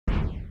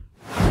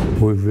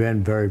We've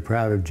been very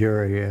proud of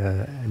Jerry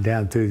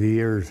down through the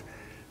years,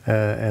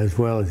 as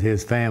well as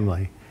his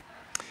family.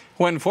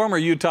 When former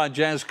Utah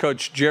Jazz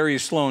coach Jerry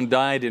Sloan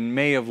died in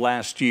May of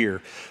last year,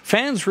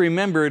 fans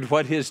remembered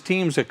what his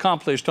teams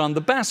accomplished on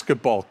the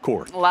basketball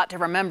court. A lot to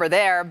remember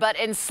there, but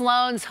in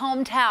Sloan's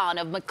hometown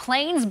of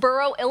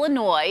McLeansboro,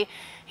 Illinois,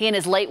 he and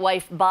his late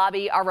wife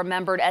Bobby are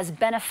remembered as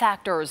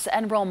benefactors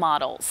and role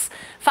models.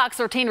 Fox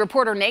 13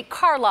 reporter Nate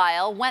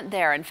Carlisle went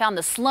there and found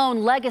the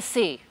Sloan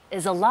legacy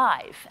is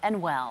alive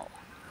and well.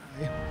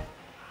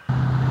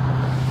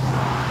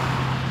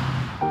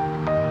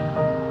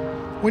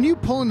 When you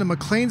pull into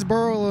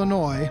McLeansboro,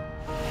 Illinois,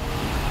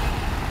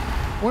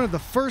 one of the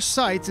first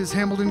sites is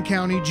Hamilton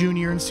County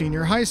Junior and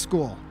Senior High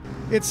School.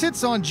 It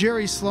sits on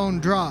Jerry Sloan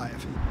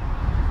Drive.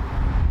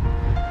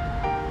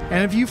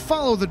 And if you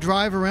follow the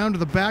drive around to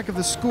the back of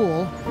the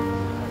school,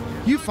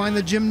 you find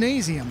the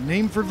gymnasium,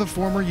 named for the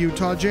former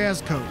Utah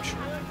Jazz coach.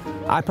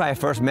 I probably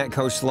first met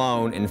Coach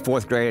Sloan in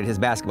 4th grade at his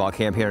basketball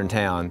camp here in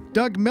town.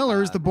 Doug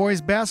Miller is the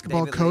boys'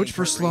 basketball coach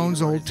for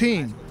Sloan's old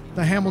team,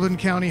 the Hamilton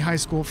County High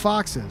School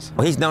Foxes.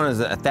 Well, he's known as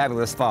a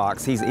fabulous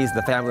fox. He's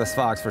the fabulous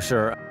fox for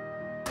sure.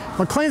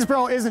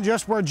 McLeansboro isn't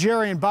just where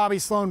Jerry and Bobby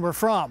Sloan were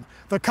from.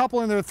 The couple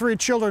and their 3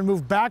 children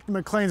moved back to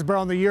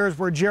McLeansboro in the years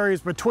where Jerry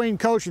was between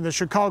coaching the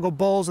Chicago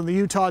Bulls and the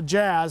Utah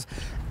Jazz,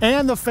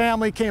 and the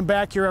family came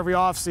back here every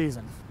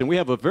offseason. And we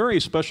have a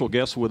very special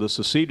guest with us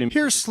this evening.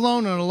 Here's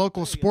Sloan on a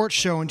local sports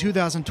show in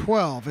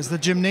 2012 as the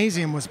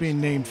gymnasium was being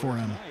named for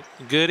him.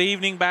 Good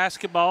evening,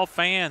 basketball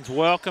fans.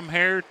 Welcome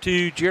here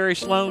to Jerry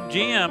Sloan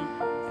Gym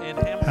in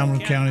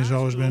Hamilton County's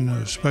always been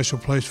a special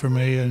place for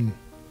me, and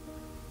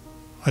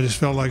I just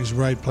felt like it's the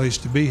right place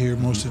to be here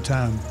most of the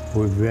time.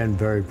 We've been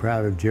very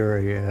proud of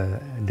Jerry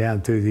down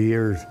through the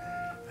years,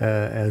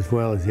 as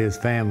well as his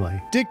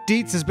family. Dick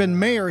Dietz has been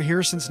mayor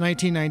here since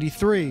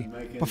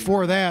 1993.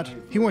 Before that,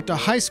 he went to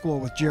high school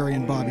with Jerry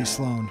and Bobby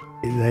Sloan.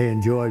 They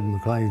enjoyed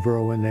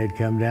McLeansboro when they'd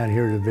come down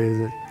here to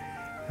visit,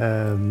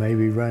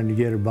 maybe run to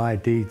get a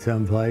bite to eat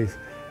someplace,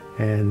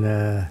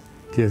 and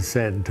just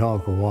sit and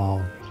talk a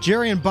while.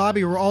 Jerry and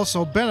Bobby were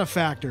also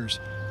benefactors.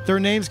 Their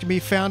names can be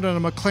found on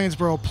a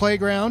McLeansboro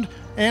playground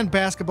and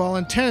basketball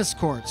and tennis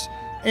courts,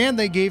 and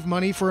they gave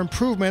money for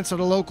improvements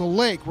at a local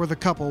lake where the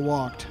couple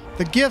walked.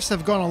 The gifts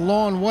have gone a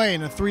long way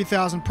in a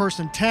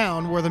 3,000-person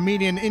town where the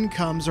median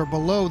incomes are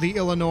below the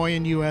Illinois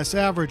and U.S.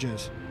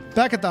 averages.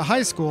 Back at the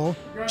high school,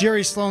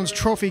 Jerry Sloan's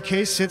trophy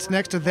case sits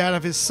next to that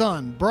of his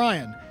son,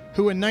 Brian,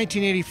 who in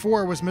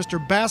 1984 was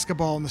Mr.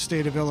 Basketball in the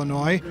state of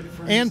Illinois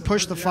and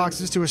pushed the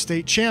Foxes to a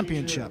state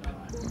championship.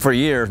 For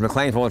years,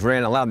 McLeansboro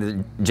ran a lot of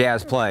the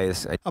Jazz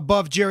plays.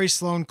 Above Jerry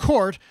Sloan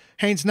Court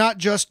hangs not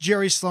just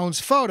Jerry Sloan's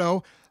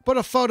photo, but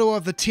a photo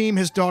of the team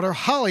his daughter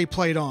Holly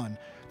played on.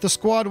 The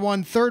squad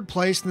won 3rd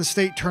place in the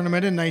state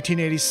tournament in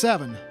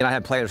 1987. And I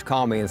had players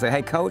call me and say,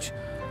 "Hey, Coach,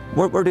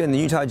 we're doing the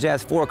Utah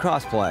Jazz 4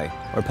 cross play,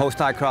 or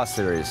post-high cross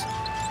series."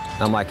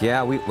 And I'm like,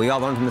 yeah, we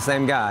all learned from the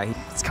same guy.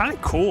 It's kind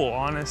of cool,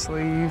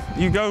 honestly.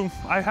 You go,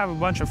 I have a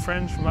bunch of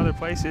friends from other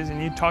places,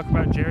 and you talk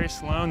about Jerry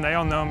Sloan. They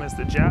all know him as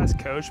the Jazz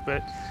coach,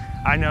 but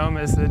I know him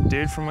as the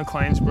dude from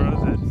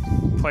McLeansboro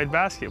that played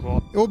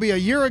basketball. It will be a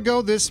year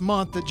ago this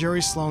month that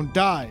Jerry Sloan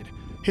died.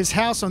 His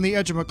house on the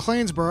edge of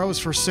McLeansboro is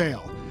for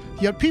sale.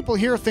 Yet people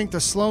here think the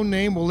Sloan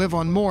name will live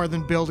on more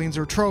than buildings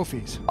or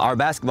trophies. Our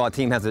basketball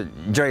team has a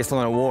Jerry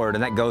Sloan Award,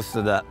 and that goes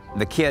to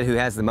the kid who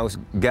has the most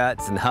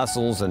guts and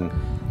hustles, and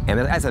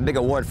that's a big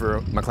award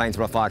for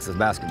McLeansboro Foxes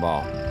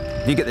basketball.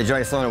 If you get the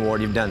Jerry Sloan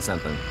Award, you've done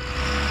something.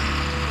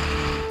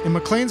 In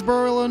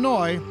McLeansboro,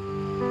 Illinois,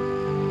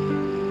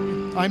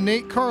 I'm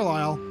Nate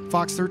Carlisle,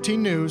 Fox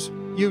 13 News,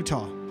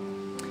 Utah.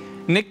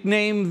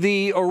 Nicknamed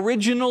the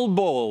Original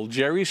Bull,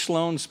 Jerry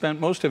Sloan spent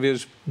most of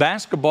his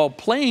basketball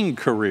playing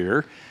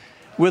career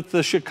with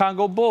the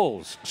Chicago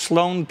Bulls.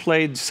 Sloan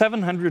played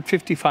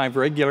 755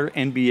 regular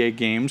NBA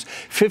games,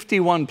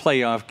 51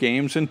 playoff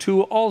games, and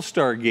 2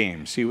 All-Star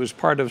games. He was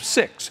part of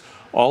 6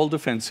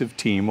 All-Defensive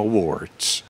Team awards.